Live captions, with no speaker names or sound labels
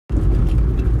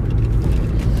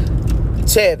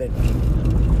Tevin.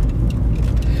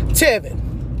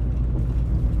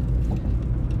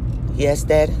 Yes,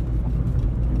 Daddy?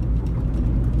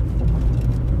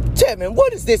 Tevin,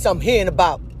 what is this I'm hearing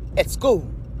about at school?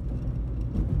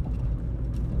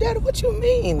 Daddy, what you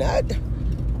mean? I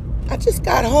just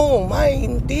got home. I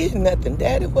ain't did nothing,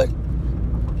 Daddy. What?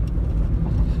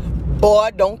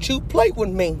 Boy, don't you play with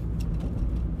me.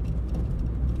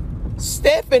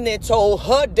 Stephanie told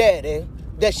her daddy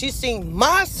that she seen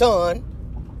my son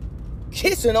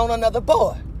kissing on another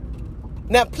boy.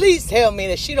 Now, please tell me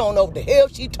that she don't know what the hell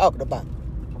she talking about.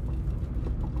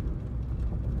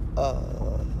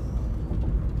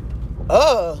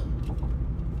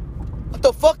 What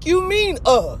the fuck you mean,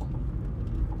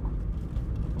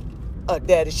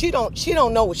 Daddy, she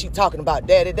don't know what she talking about,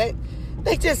 Daddy.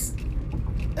 They're just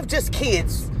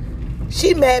kids.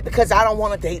 She mad because I don't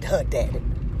want to date her, Daddy.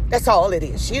 That's all it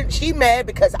is. She mad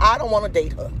because I don't want to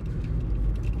date her.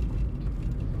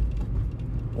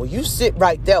 Well, you sit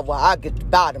right there while I get to the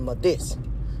bottom of this.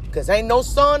 Because ain't no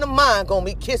son of mine going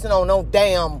to be kissing on no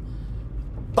damn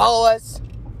boys.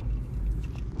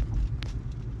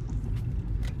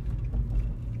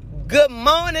 Good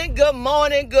morning,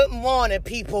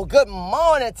 people. Good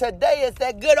morning. Today is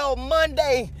that good old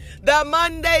Monday. The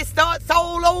Monday starts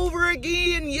all over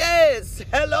again. Yes.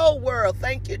 Hello, world.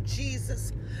 Thank you,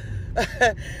 Jesus.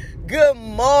 Good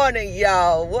morning,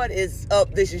 y'all. What is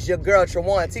up? This is your girl,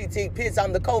 Trawan T.T. Pitts.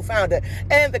 I'm the co-founder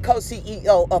and the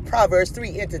co-CEO of Proverbs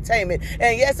 3 Entertainment.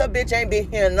 And yes, a bitch ain't been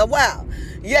here in a while.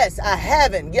 Yes, I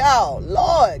haven't. Y'all,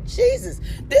 Lord Jesus.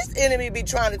 This enemy be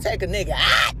trying to take a nigga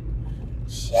out.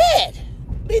 Shit.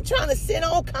 Be trying to send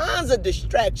all kinds of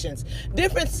distractions.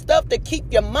 Different stuff to keep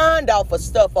your mind off of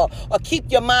stuff or keep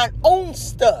your mind on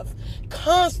stuff.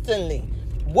 Constantly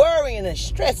worrying and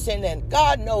stressing and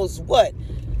God knows what.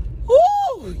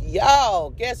 Woo!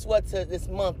 Y'all, guess what this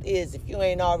month is if you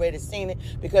ain't already seen it,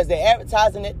 because they're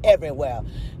advertising it everywhere.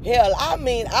 Hell, I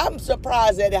mean, I'm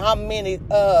surprised at how many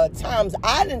times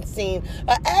I done seen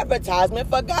an advertisement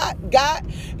for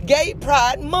Gay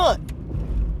Pride Month.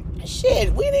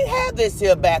 Shit, we didn't have this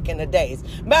here back in the days.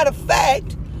 Matter of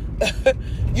fact,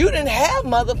 you didn't have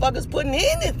motherfuckers putting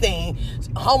anything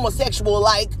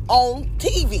homosexual-like on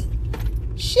TV.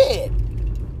 Shit.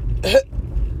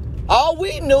 All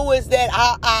we knew is that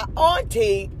our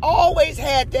auntie always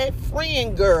had that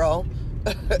friend girl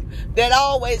that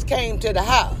always came to the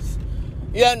house.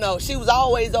 You know, she was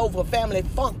always over family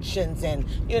functions and,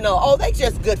 they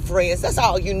just good friends. That's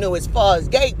all you knew as far as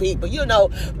gay people.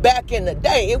 Back in the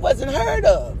day, it wasn't heard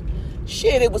of.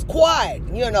 Shit, it was quiet.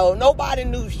 Nobody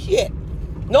knew shit.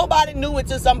 Nobody knew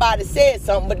until somebody said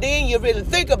something. But then you really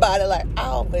think about it like, I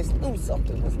always knew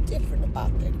something was different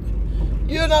about that.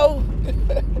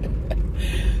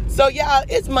 So, y'all,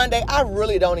 it's Monday. I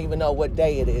really don't even know what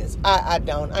day it is. I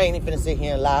don't. I ain't even finna sit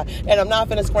here and lie. And I'm not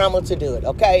finna scramble to do it,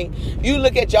 okay? You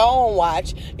look at your own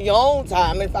watch, your own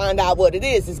time, and find out what it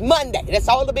is. It's Monday. That's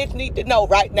all the bitch need to know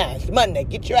right now. It's Monday.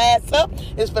 Get your ass up.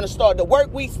 It's finna start the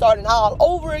work week starting all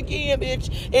over again, bitch.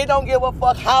 It don't give a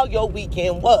fuck how your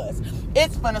weekend was.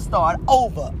 It's finna start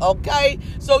over, okay?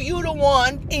 So you the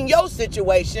one in your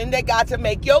situation that got to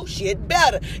make your shit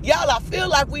better. Y'all, I feel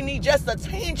like we need just a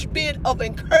tinge bit of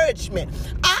encouragement.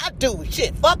 I do.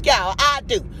 Shit, fuck y'all. I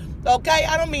do. Okay?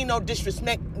 I don't mean no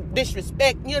disrespect,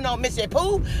 Missy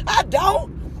Pooh. I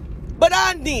don't. But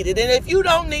I need it. And if you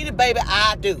don't need it, baby,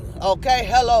 I do. Okay?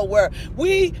 Hello, world.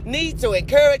 We need to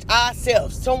encourage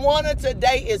ourselves. Tawana,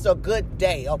 today is a good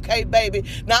day. Okay, baby?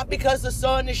 Not because the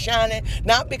sun is shining.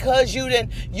 Not because you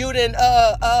didn't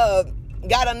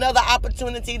got another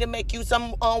opportunity to make you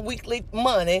some weekly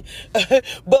money.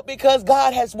 But because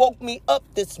God has woke me up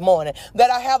this morning. That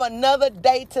I have another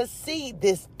day to see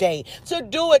this day. To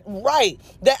do it right.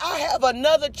 That I have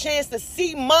another chance to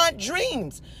see my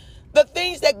dreams. The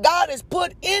things that God has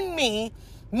put in me,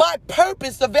 my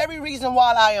purpose, the very reason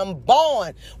why I am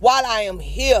born, while I am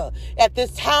here at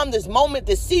this time, this moment,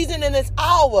 this season, and this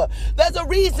hour. There's a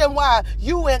reason why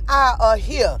you and I are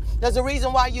here. There's a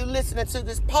reason why you're listening to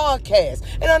this podcast.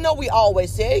 And I know we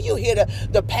always say, you hear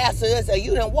the pastor that say,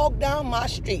 you done walk down my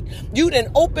street. You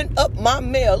done open up my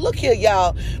mail. Look here,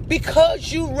 y'all.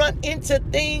 Because you run into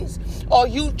things or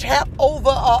you tap over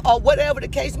or whatever the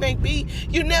case may be,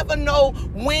 you never know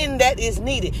when that is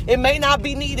needed. It may not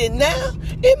be needed now.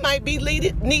 It might be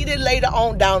needed later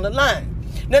on down the line.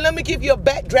 Now, let me give you a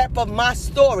backdrop of my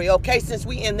story, okay, since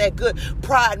we in that good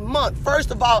Pride Month.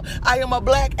 First of all, I am a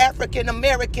black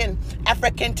African-American,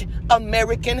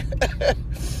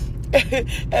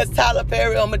 as Tyler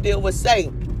Perry Armadillo would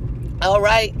say. All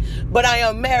right. But I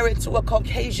am married to a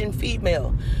Caucasian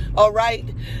female. All right.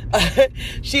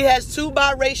 She has 2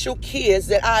 biracial kids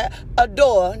that I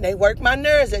adore. They work my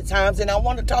nerves at times. And I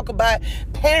want to talk about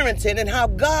parenting and how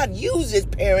God uses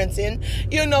parenting,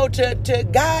 to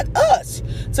guide us,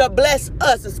 to bless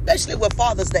us, especially with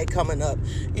Father's Day coming up,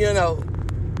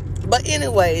 But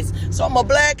anyways, so I'm a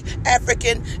Black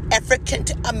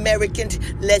African-American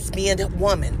lesbian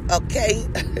woman, okay?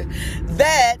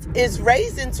 That is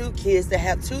raising 2 kids that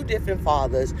have 2 different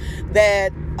fathers,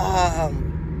 that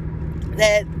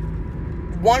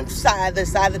one side, the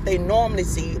side that they normally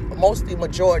see, mostly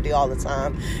majority all the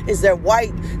time, is their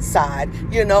white side,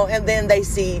 and then they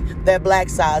see their black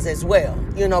sides as well,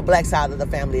 black side of the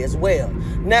family as well.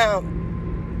 Now,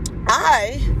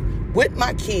 with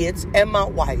my kids and my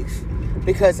wife,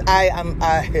 because I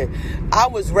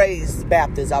was raised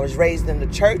Baptist. I was raised in the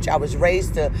church. I was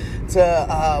raised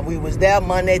we was there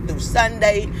Monday through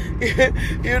Sunday.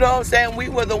 You know what I'm saying? We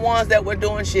were the ones that were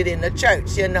doing shit in the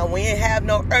church. We didn't have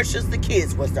no ushers. The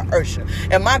kids was the usher.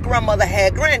 And my grandmother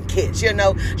had grandkids,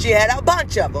 She had a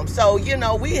bunch of them. So,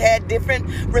 we had different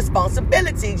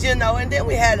responsibilities, and then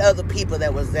we had other people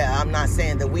that was there. I'm not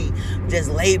saying that we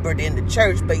just labored in the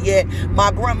church, but yet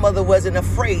my grandmother wasn't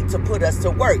afraid to put us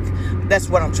to work. That's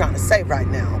what I'm trying to say right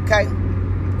now, okay?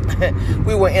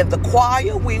 We were in the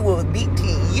choir. We were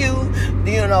BTU.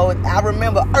 I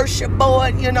remember Usher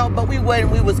Board, but we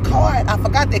was called, I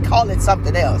forgot they call it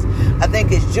something else. I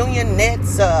think it's Junior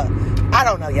Nets. I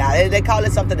don't know, y'all. They call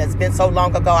it something that's been so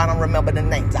long ago, I don't remember the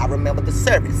names. I remember the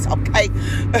service, okay?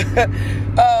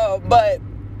 But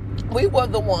we were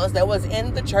the ones that was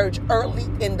in the church early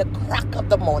in the crack of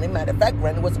the morning. Matter of fact,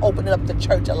 Granny was opening up the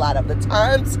church a lot of the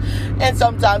times and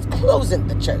sometimes closing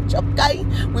the church, okay?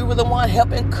 We were the one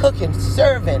helping cooking,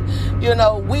 serving.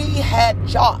 We had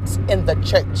jobs in the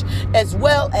church as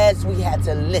well as we had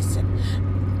to listen.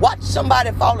 Watch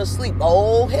somebody fall asleep.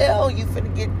 Oh, hell, you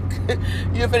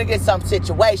finna get some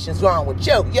situations wrong with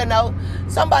you,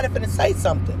 Somebody finna say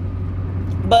something.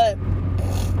 But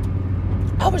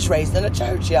I was raised in a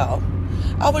church, y'all.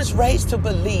 I was raised to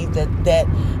believe that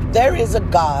there is a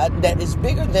God that is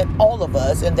bigger than all of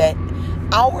us and that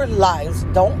our lives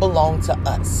don't belong to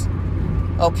us.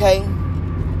 Okay?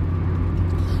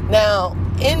 Now,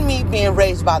 in me being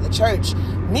raised by the church,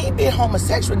 me being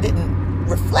homosexual didn't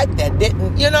reflect that,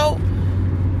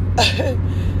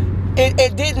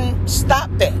 it didn't stop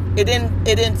that. It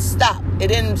didn't stop. It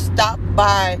didn't stop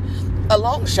by a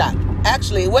long shot.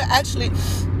 Actually,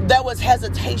 there was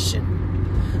hesitation.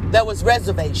 There was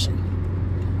reservation.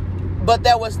 But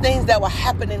there was things that were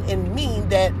happening in me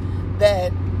that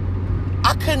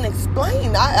I couldn't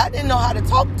explain. I didn't know how to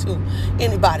talk to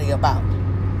anybody about.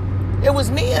 It was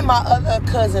me and my other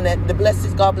cousin that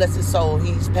God bless his soul.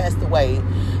 He's passed away.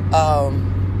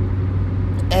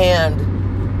 And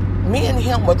me and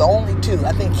him were the only 2.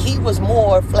 I think he was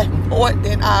more flamboyant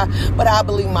than but I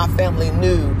believe my family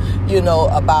knew,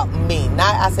 about me.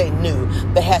 Not I say knew,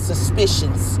 they had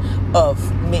suspicions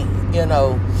of me, and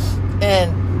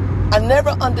I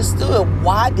never understood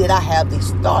why did I have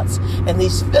these thoughts and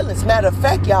these feelings. Matter of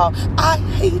fact, y'all, I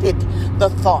hated the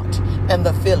thought and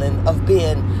the feeling of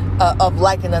being, of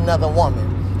liking another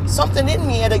woman. Something in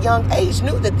me at a young age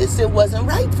knew that it wasn't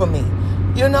right for me,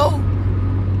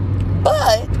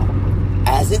 But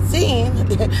as it seemed,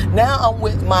 now I'm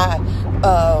with my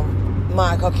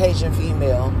Caucasian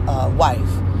female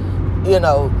wife,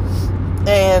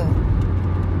 and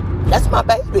that's my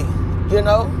baby,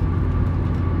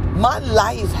 My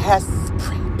life has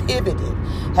pivoted,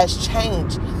 has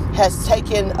changed, has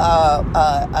taken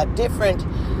a different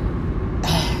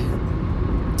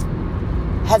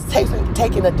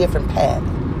path.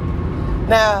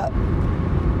 Now,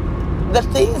 the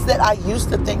things that I used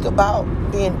to think about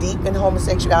being deep in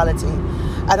homosexuality,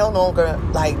 I don't longer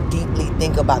deeply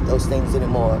think about those things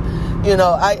anymore.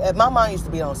 My mind used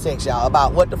to be on sex, y'all,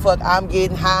 about what the fuck I'm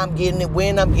getting, how I'm getting it,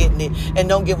 when I'm getting it, and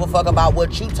don't give a fuck about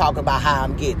what you talking about, how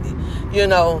I'm getting it.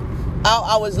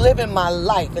 I was living my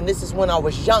life, and this is when I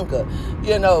was younger,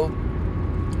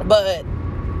 but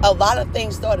a lot of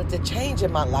things started to change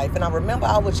in my life, and I remember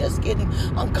I was just getting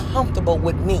uncomfortable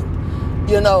with me,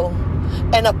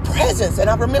 and a presence, and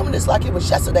I remember this like it was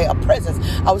yesterday, a presence.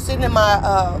 I was sitting in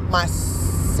my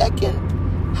second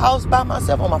house by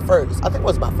myself, or my first. I think it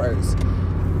was my first.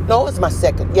 No, it was my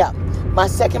second. Yeah, my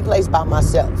second place by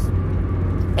myself.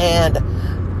 And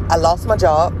I lost my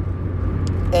job.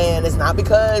 And it's not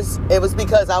because, it was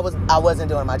because I wasn't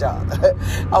doing my job.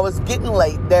 I was getting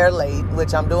late,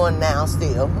 which I'm doing now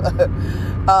still.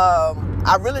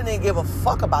 I really didn't give a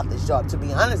fuck about this job, to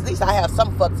be honest. At least I have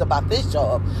some fucks about this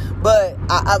job. But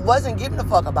I wasn't giving a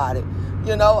fuck about it.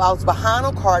 I was behind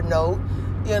on card note.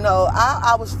 You know,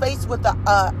 I was faced with the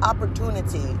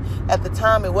opportunity. At the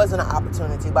time, it wasn't an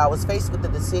opportunity, but I was faced with the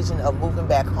decision of moving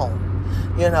back home.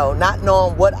 You know, not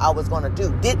knowing what I was going to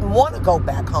do. Didn't want to go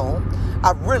back home.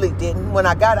 I really didn't. When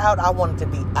I got out, I wanted to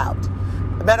be out.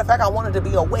 Matter of fact, I wanted to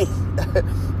be away.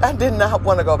 I did not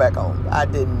want to go back home. I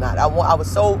did not. I was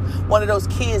so one of those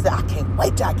kids that I can't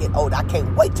wait till I get older. I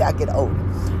can't wait till I get older.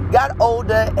 Got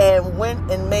older and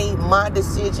went and made my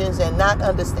decisions, and not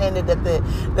understanding that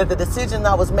the decisions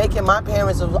I was making, my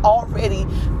parents was already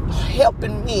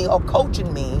helping me or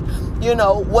coaching me, you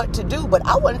know, what to do. But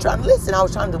I wasn't trying to listen. I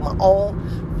was trying to do my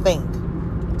own thing.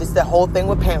 This is the whole thing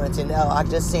with parenting. Now I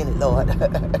just seen it, Lord.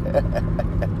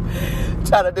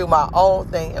 Trying to do my own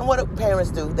thing. And what do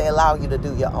parents do? They allow you to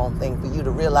do your own thing, for you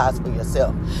to realize for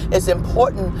yourself. It's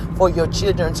important for your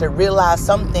children to realize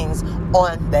some things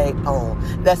on their own.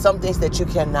 There's some things that you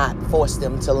cannot force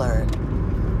them to learn.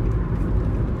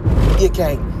 You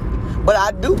can't. But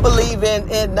I do believe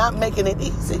in not making it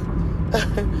easy.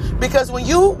 Because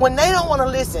when they don't want to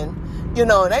listen, you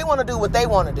know, and they want to do what they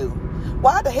want to do,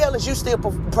 why the hell is you still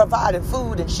providing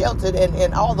food and shelter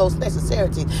and all those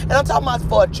necessities? And I'm talking about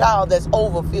for a child that's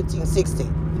over 15,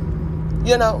 16.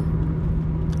 You know,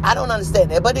 I don't understand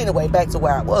that. But anyway, back to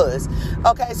where I was.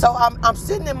 Okay, so I'm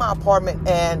sitting in my apartment,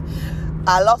 and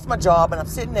I lost my job, and I'm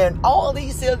sitting there, and all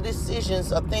these silly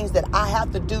decisions of things that I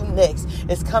have to do next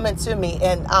is coming to me.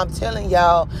 And I'm telling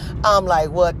y'all, I'm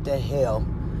like, what the hell?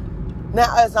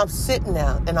 Now, as I'm sitting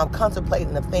there and I'm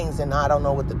contemplating the things, and I don't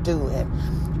know what to do, and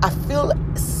I feel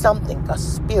something, a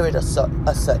spirit of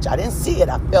such. I didn't see it.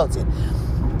 I felt it.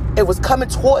 It was coming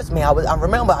towards me. I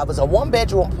remember I was a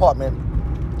 1-bedroom apartment,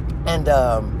 and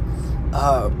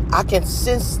I can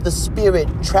sense the spirit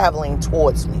traveling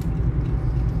towards me.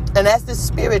 And as this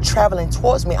spirit traveling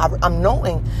towards me, I'm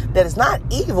knowing that it's not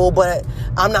evil, but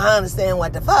I'm not understanding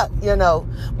what the fuck, you know.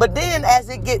 But then as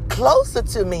it get closer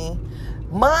to me,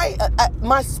 my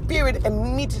spirit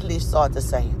immediately started to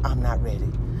say, I'm not ready.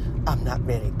 I'm not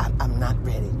ready. I'm not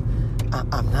ready.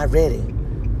 I'm not ready.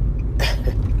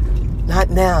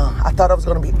 Not now. I thought I was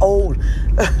going to be old.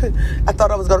 I thought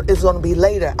it was going to be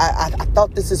later. I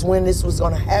thought this is when this was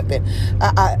going to happen.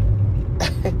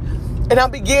 And I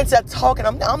began to talk, and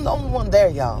I'm the only one there,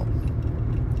 y'all.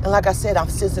 And like I said, I'm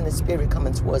sensing the spirit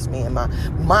coming towards me, and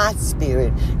my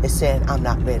spirit is saying, I'm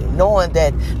not ready. Knowing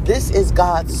that this is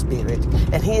God's spirit,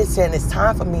 and he is saying, it's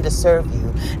time for me to serve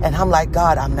you. And I'm like,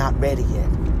 God, I'm not ready yet.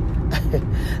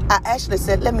 I actually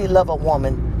said, let me love a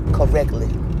woman correctly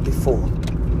before.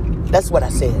 That's what I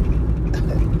said.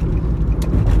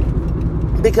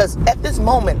 Because at this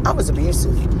moment, I was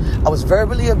abusive. I was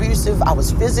verbally abusive. I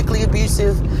was physically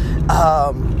abusive.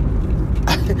 I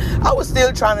was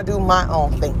still trying to do my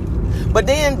own thing. But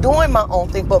then doing my own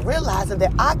thing, but realizing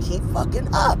that I keep fucking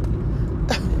up.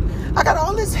 I got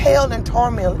all this hell and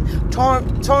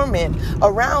torment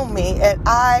around me, and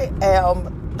I am,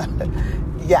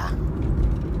 yeah.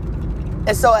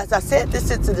 And so as I said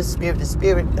this into the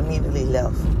spirit immediately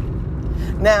left.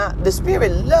 Now, the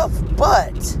spirit left,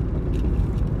 but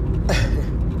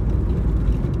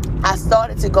I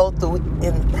started to go through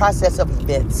in the process of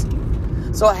events.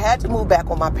 So I had to move back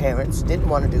with my parents. Didn't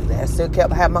want to do that. Still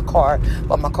kept having my car,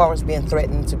 but my car was being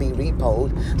threatened to be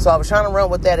repoed. So I was trying to run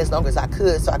with that as long as I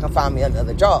could so I can find me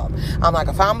another job. I'm like,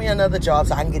 I found me another job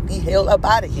so I can get the hell up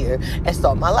out of here and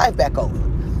start my life back over.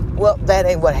 Well, that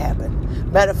ain't what happened.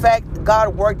 Matter of fact,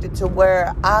 God worked it to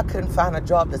where I couldn't find a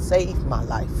job to save my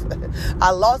life.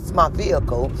 I lost my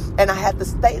vehicle, and I had to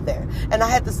stay there. And I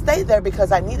had to stay there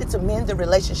because I needed to mend the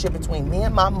relationship between me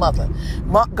and my mother.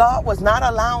 God was not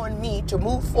allowing me to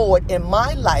move forward in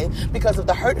my life because of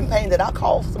the hurt and pain that I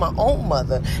caused my own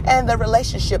mother and the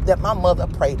relationship that my mother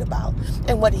prayed about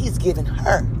and what he's given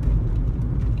her.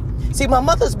 See, my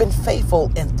mother's been faithful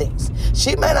in things.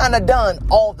 She may not have done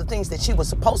all the things that she was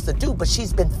supposed to do, but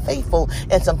she's been faithful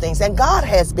in some things, and God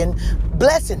has been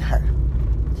blessing her.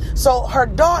 So her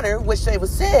daughter, which they was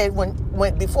said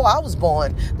when before I was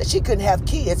born, that she couldn't have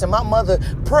kids, and my mother's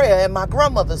prayer and my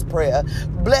grandmother's prayer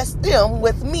blessed them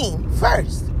with me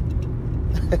first.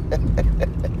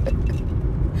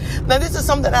 Now, this is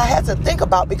something I had to think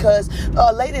about because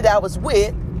a lady that I was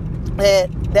with,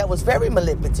 that was very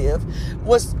manipulative,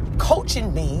 was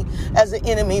coaching me as the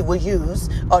enemy will use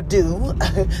or do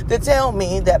to tell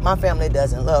me that my family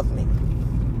doesn't love me,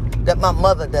 that my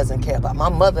mother doesn't care about. My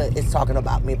mother is talking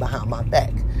about me behind my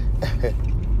back.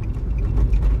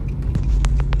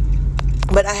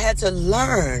 But I had to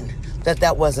learn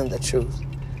that wasn't the truth.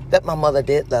 that my mother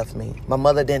did love me. My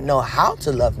mother didn't know how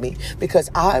to love me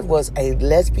because I was a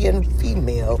lesbian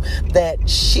female that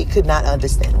she could not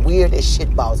understand. Weird as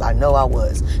shitballs. I know I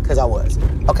was, because I was.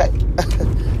 Okay?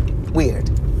 Weird.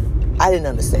 I didn't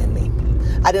understand me.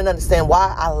 I didn't understand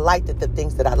why I liked the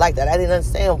things that I liked. I didn't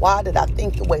understand why did I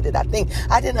think the way that I think.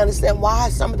 I didn't understand why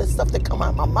some of the stuff that come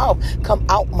out my mouth.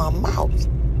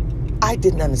 I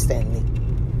didn't understand me.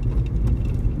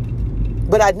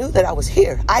 But I knew that I was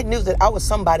here. I knew that I was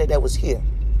somebody that was here.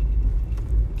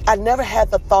 I never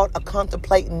had the thought of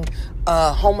contemplating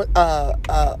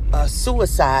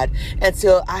suicide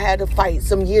until I had to fight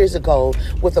some years ago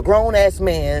with a grown-ass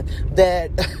man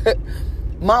that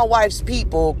my wife's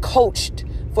people coached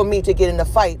for me to get in a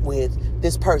fight with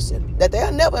this person that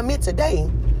they'll never admit today.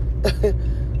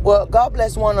 Well, God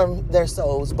bless one of their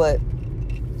souls, but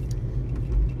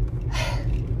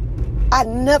I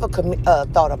never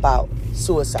thought about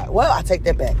suicide. Well, I take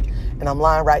that back. And I'm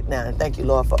lying right now. And thank you,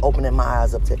 Lord, for opening my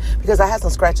eyes up to it. Because I had some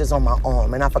scratches on my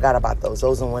arm and I forgot about those.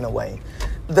 Those went away.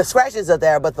 The scratches are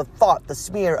there, but the thought, the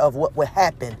smear of what would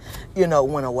happen,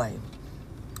 went away.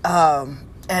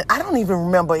 And I don't even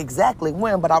remember exactly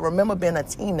when, but I remember being a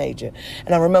teenager.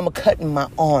 And I remember cutting my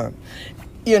arm,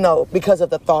 because of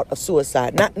the thought of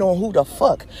suicide. Not knowing who the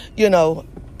fuck, And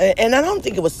I don't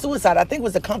think it was suicide. I think it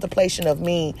was the contemplation of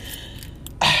me,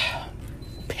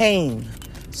 pain,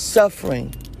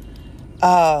 suffering,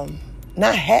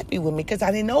 not happy with me because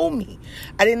I didn't know me.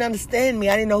 I didn't understand me.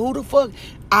 I didn't know who the fuck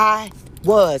I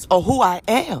was or who I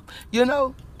am.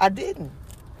 I didn't.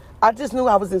 I just knew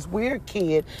I was this weird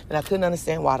kid and I couldn't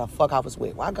understand why the fuck I was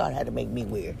weird. Why God had to make me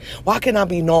weird? Why couldn't I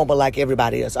be normal like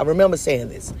everybody else? I remember saying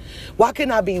this. Why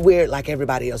couldn't I be weird like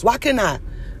everybody else? Why couldn't I?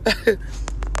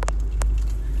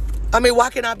 Why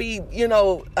can't I be,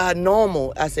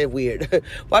 normal? I said weird.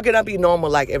 Why can't I be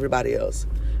normal like everybody else?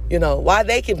 Why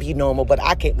they can be normal, but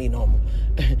I can't be normal?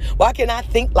 Why can't I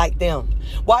think like them?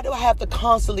 Why do I have to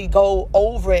constantly go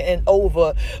over and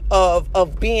over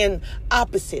of being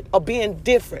opposite or being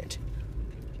different?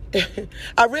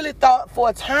 I really thought for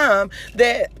a time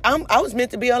that I was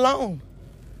meant to be alone.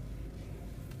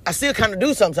 I still kind of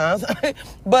do sometimes,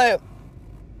 but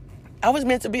I was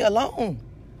meant to be alone.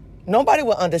 Nobody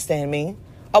will understand me.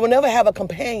 I would never have a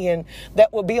companion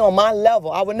that would be on my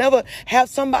level. I would never have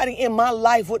somebody in my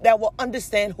life that will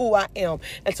understand who I am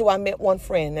until I met one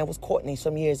friend. That was Courtney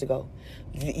some years ago.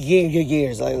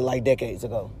 Years, like decades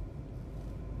ago.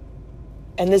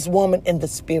 And this woman in the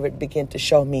spirit began to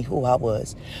show me who I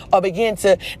was. Or began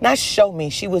to, not show me,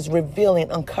 she was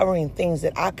revealing, uncovering things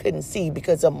that I couldn't see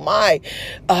because of my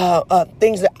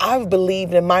things that I've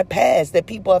believed in my past that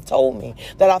people have told me,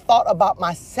 that I thought about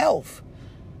myself.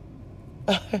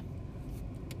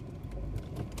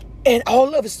 And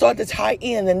all of it started to tie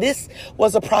in. And this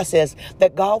was a process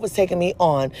that God was taking me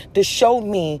on to show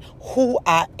me who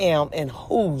I am and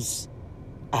whose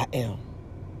I am.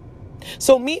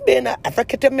 So me being an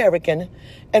African American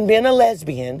and being a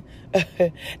lesbian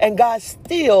and God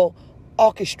still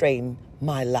orchestrating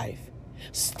my life,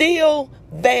 still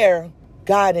there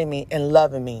guiding me and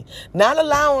loving me, not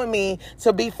allowing me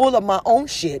to be full of my own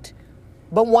shit,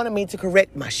 but wanted me to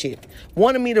correct my shit,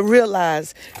 wanted me to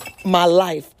realize my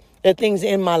life, the things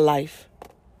in my life.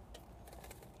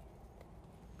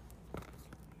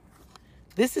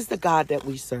 This is the God that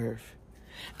we serve.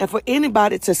 And for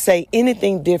anybody to say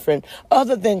anything different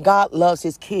other than God loves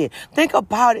his kid, think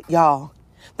about it, y'all.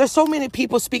 There's so many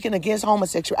people speaking against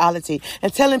homosexuality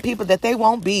and telling people that they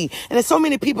won't be. And there's so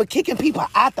many people kicking people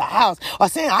out the house or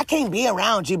saying, I can't be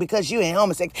around you because you ain't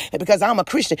homosexual and because I'm a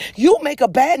Christian. You make a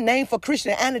bad name for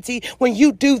Christianity when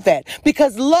you do that,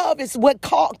 because love is what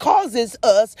causes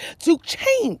us to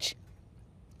change,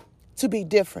 to be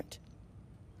different,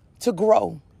 to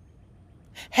grow.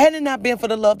 Had it not been for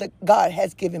the love that God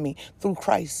has given me through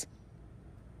Christ,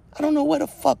 I don't know where the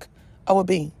fuck I would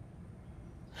be.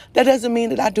 That doesn't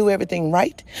mean that I do everything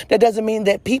right. That doesn't mean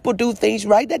that people do things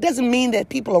right. That doesn't mean that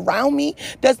people around me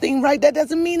does things right. That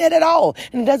doesn't mean that at all.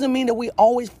 And it doesn't mean that we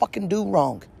always fucking do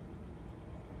wrong.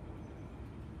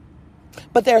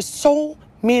 But there are so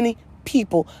many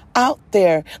people out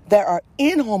there that are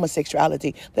in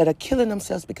homosexuality that are killing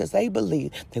themselves because they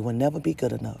believe they will never be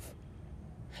good enough,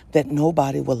 that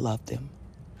nobody will love them,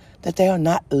 that they are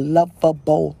not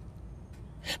lovable,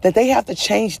 that they have to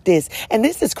change this. And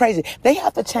this is crazy. They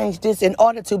have to change this in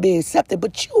order to be accepted,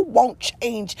 but you won't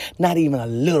change not even a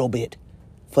little bit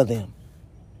for them.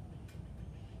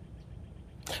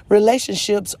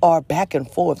 Relationships are back and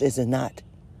forth, is it not?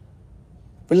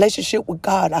 Relationship with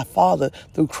God, our Father,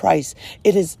 through Christ,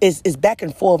 it is back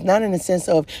and forth, not in the sense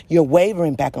of you're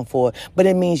wavering back and forth, but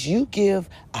it means you give,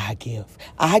 I give.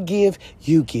 I give,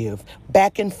 you give.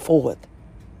 Back and forth.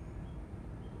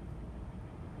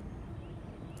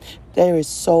 There is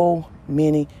so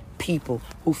many people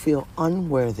who feel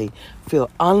unworthy, feel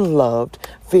unloved,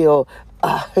 feel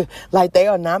like they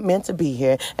are not meant to be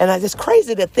here. And it's just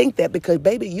crazy to think that, because,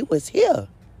 baby, you was here.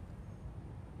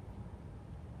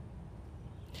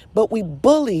 But we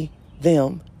bully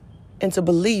them into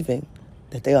believing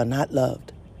that they are not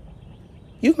loved.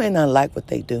 You may not like what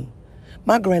they do.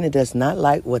 My granny does not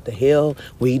like what the hell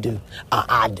we do.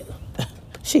 I do.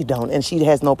 She don't, and she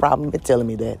has no problem with telling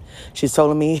me that. She's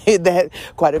told me that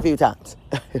quite a few times.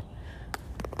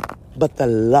 But the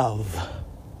love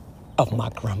of my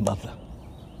grandmother,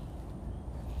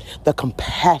 the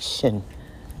compassion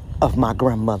of my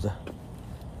grandmother,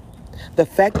 the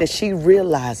fact that she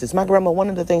realizes, my grandma, one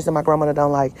of the things that my grandmother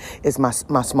don't like is my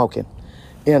smoking.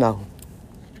 You know,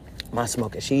 my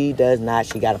smoking. She does not.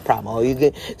 She got a problem. Oh, you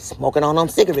get smoking on them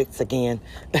cigarettes again.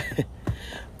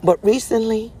 But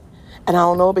recently, and I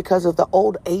don't know because of the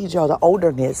old age or the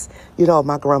olderness, you know, of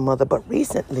my grandmother, but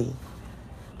recently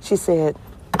she said,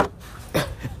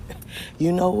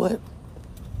 you know what?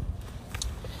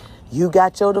 You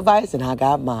got your device and I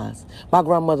got mine. My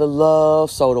grandmother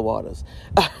loved soda waters.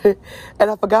 And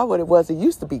I forgot what it was. It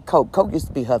used to be Coke. Coke used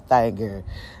to be her thing, girl.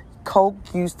 Coke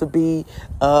used to be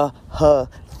her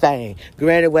thing.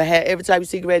 Granny would have, every time you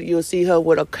see Granny, you'll see her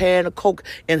with a can of Coke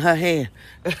in her hand.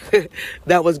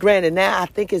 That was Granny. Now I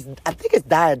think it's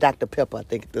Diet Dr. Pepper. I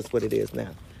think that's what it is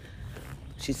now.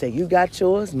 She said, you got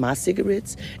yours, my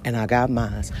cigarettes, and I got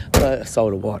mine.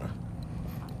 Soda water.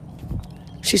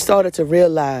 She started to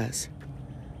realize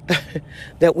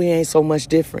that we ain't so much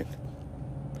different.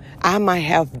 I might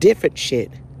have different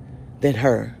shit than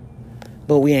her,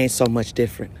 but we ain't so much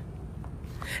different.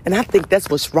 And I think that's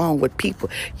what's wrong with people.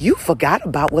 You forgot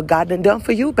about what God done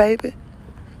for you, baby.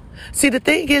 See, the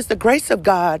thing is, the grace of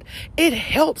God, it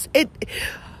helps.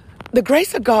 The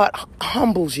grace of God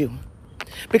humbles you.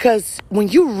 Because when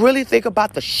you really think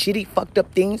about the shitty, fucked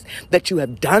up things that you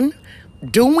have done,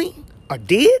 doing, or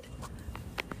did,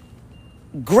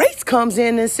 grace comes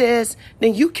in and says,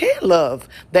 then you can love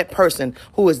that person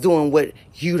who is doing what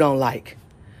you don't like.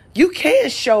 You can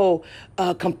show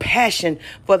compassion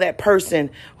for that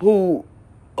person who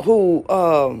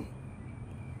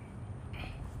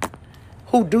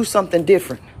do something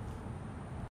different.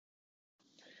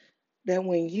 That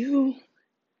when you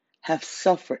have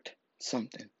suffered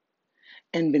something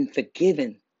and been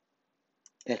forgiven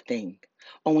that thing,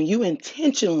 or when you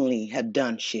intentionally have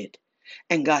done shit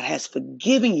and God has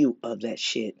forgiven you of that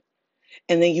shit,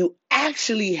 and then you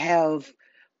actually have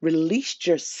released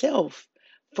yourself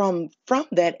from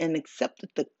that and accepted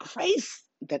the grace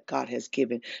that God has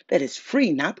given, that is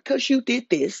free, not because you did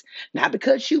this, not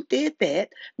because you did that,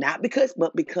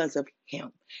 but because of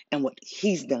him and what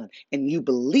he's done, and you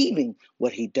believing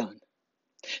what he done.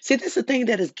 See, this is the thing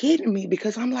that is getting me,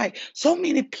 because I'm like, so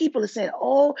many people are saying,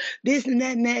 oh, this and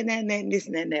that and that and that and that and this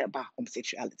and that and that about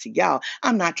homosexuality. Y'all,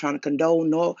 I'm not trying to condone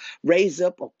nor raise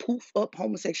up or poof up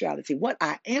homosexuality. What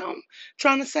I am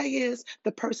trying to say is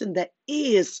the person that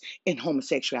is in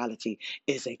homosexuality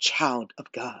is a child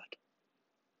of God.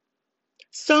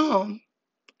 Some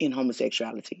in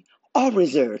homosexuality are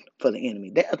reserved for the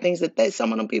enemy. There are things that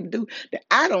some of them people do that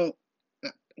I don't,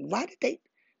 why did they,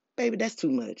 baby, that's too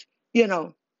much. You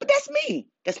know, but that's me.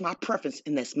 That's my preference,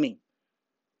 and that's me.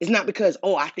 It's not because,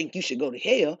 oh, I think you should go to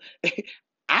hell.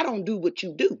 I don't do what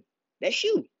you do. That's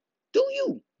you. Do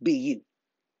you. Be you.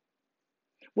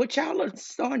 What y'all are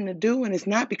starting to do, and it's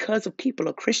not because of people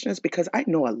are Christians, because I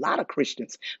know a lot of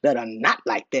Christians that are not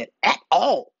like that at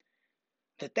all.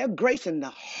 That they're grace in the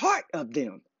heart of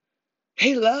them.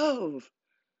 They love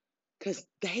because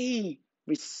they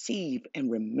receive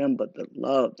and remember the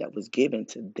love that was given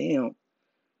to them.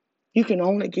 You can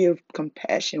only give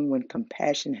compassion when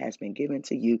compassion has been given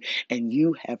to you and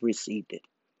you have received it.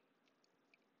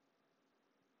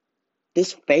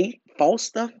 This false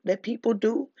stuff that people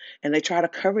do, and they try to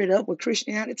cover it up with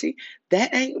Christianity,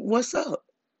 that ain't what's up.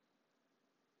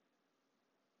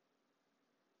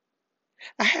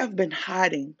 I have been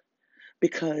hiding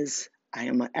because I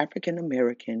am an African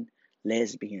American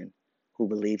lesbian who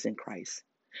believes in Christ.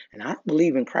 And I don't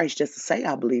believe in Christ just to say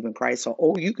I believe in Christ. So,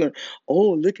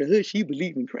 look at her, she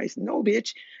believes in Christ. No,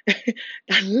 bitch.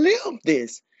 I live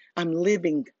this. I'm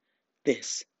living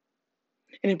this.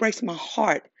 And it breaks my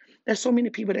heart. There's so many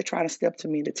people that try to step to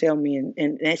me to tell me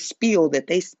and spiel that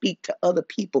they speak to other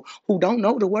people who don't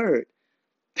know the word.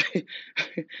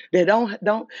 They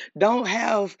don't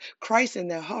have Christ in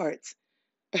their hearts.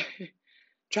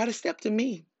 Try to step to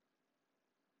me.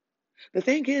 The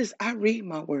thing is, I read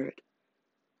my word.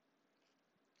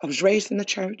 I was raised in the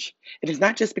church. It is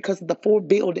not just because of the four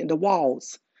building, the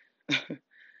walls.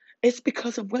 It's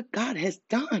because of what God has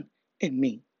done in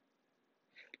me.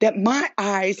 That my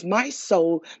eyes, my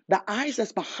soul, the eyes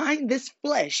that's behind this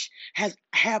flesh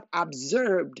have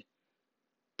observed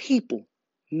people,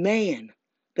 man,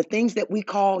 the things that we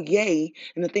call yay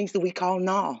and the things that we call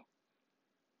nah.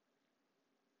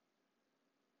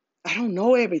 I don't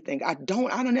know everything. I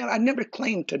never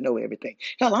claimed to know everything.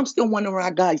 Hell, I'm still wondering why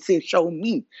God said, show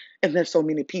me. And there's so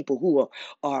many people who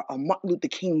are Martin Luther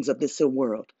Kings of this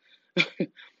world.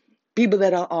 People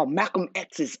that are Malcolm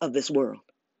X's of this world.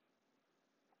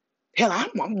 Hell,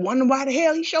 I'm wondering why the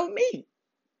hell he showed me.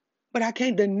 But I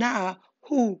can't deny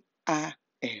who I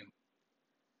am.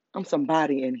 I'm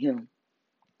somebody in him.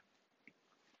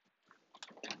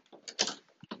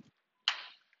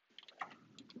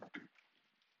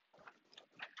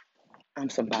 I'm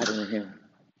somebody in him.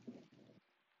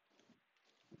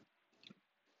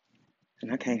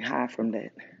 And I can't hide from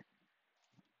that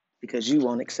because you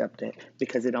won't accept that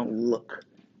because it don't look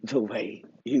the way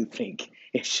you think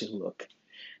it should look.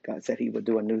 God said he would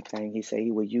do a new thing. He said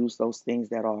he would use those things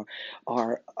that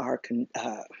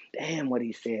damn what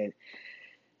he said.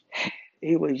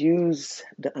 He would use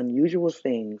the unusual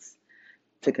things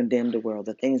to condemn the world,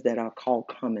 the things that are called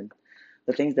common,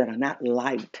 the things that are not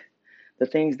light, the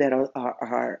things that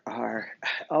are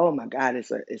oh my God,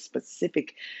 it's a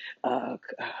specific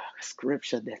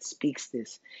scripture that speaks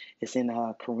this. It's in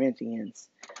Corinthians.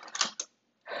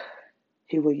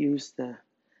 He will use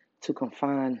to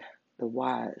confine the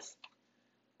wise.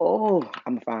 Oh,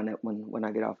 I'm gonna find that when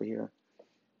I get off of here.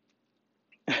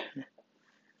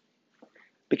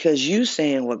 Because you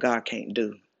saying what God can't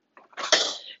do.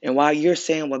 And while you're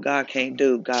saying what God can't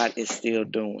do, God is still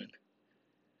doing.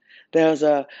 There's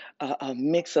a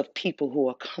mix of people who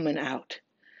are coming out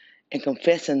and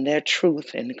confessing their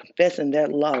truth and confessing their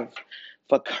love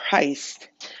for Christ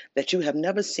that you have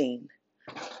never seen.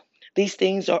 These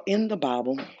things are in the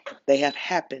Bible. They have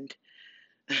happened.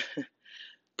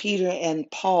 Peter and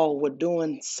Paul were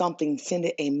doing something,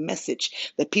 sending a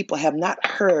message that people have not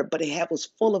heard, but it was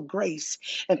full of grace.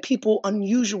 And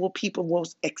unusual people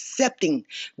was accepting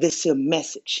this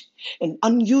message. And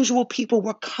unusual people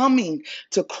were coming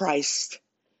to Christ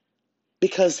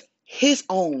because his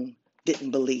own didn't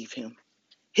believe him.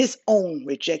 His own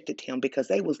rejected him because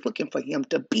they was looking for him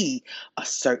to be a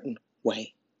certain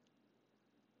way.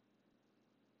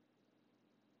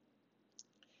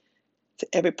 To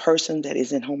every person that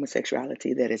is in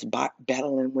homosexuality, that is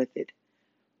battling with it,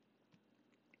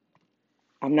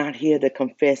 I'm not here to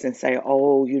confess and say,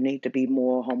 oh, you need to be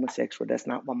more homosexual. That's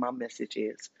not what my message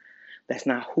is. That's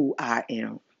not who I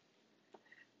am.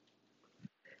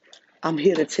 I'm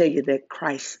here to tell you that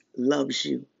Christ loves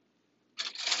you.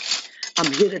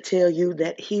 I'm here to tell you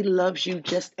that he loves you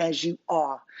just as you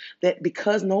are. That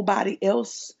because nobody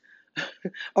else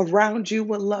around you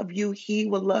will love you, he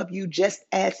will love you just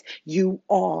as you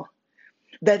are.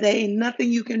 That there ain't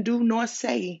nothing you can do nor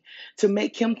say to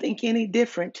make him think any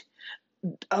different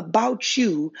about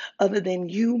you other than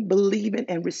you believing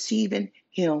and receiving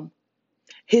him.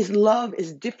 His love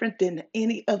is different than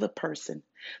any other person.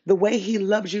 The way he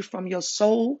loves you from your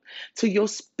soul to your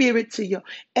spirit to your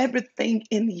everything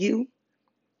in you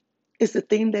is the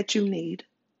thing that you need.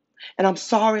 And I'm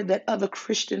sorry that other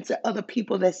Christians and other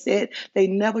people that said they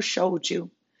never showed you.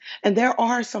 And there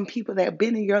are some people that have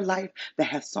been in your life that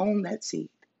have sown that seed.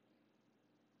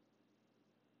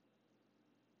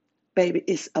 Baby,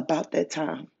 it's about that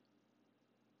time.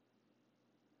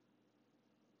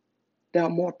 There are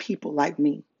more people like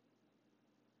me.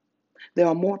 There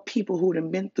are more people who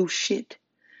have been through shit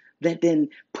that then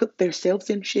put themselves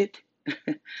in shit.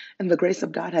 And the grace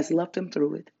of God has left them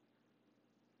through it.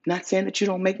 Not saying that you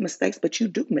don't make mistakes, but you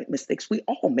do make mistakes. We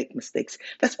all make mistakes.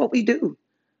 That's what we do.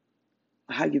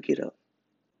 How you get up,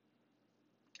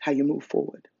 how you move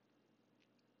forward.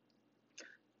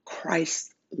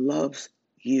 Christ loves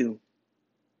you,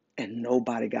 and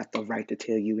nobody got the right to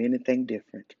tell you anything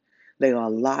different. They are a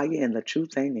liar, and the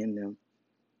truth ain't in them.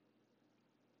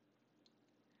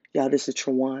 Y'all, this is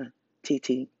Trawan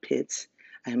T.T. Pitts.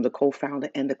 I am the co-founder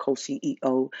and the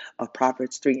co-CEO of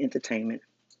Proverbs 3 Entertainment.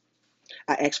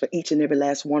 I ask for each and every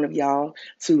last one of y'all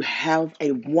to have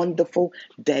a wonderful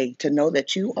day, to know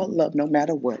that you are loved no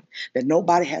matter what, that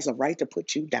nobody has a right to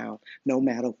put you down no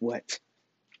matter what,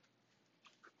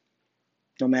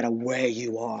 no matter where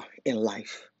you are in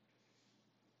life.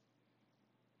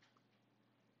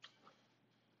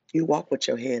 You walk with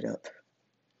your head up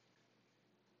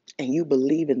and you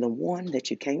believe in the one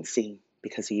that you can't see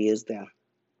because he is there.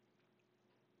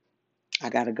 I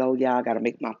got to go, y'all. I got to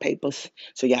make my papers.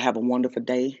 So y'all have a wonderful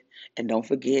day. And don't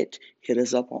forget, hit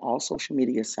us up on all social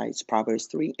media sites, Proverbs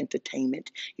 3 Entertainment.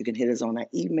 You can hit us on our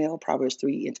email, Proverbs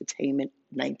 3 Entertainment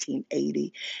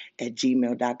 1980 at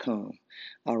gmail.com.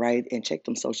 All right. And check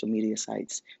them social media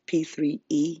sites.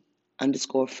 P3E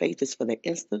underscore faith is for the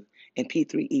Insta and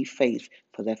P3E faith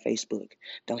for their Facebook.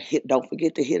 Don't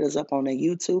forget to hit us up on their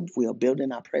YouTube. We are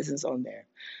building our presence on there.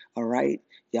 All right.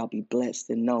 Y'all be blessed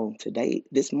and know today,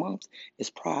 this month, is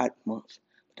Pride Month.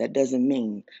 That doesn't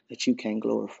mean that you can't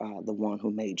glorify the one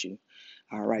who made you.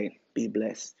 All right. Be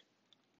blessed.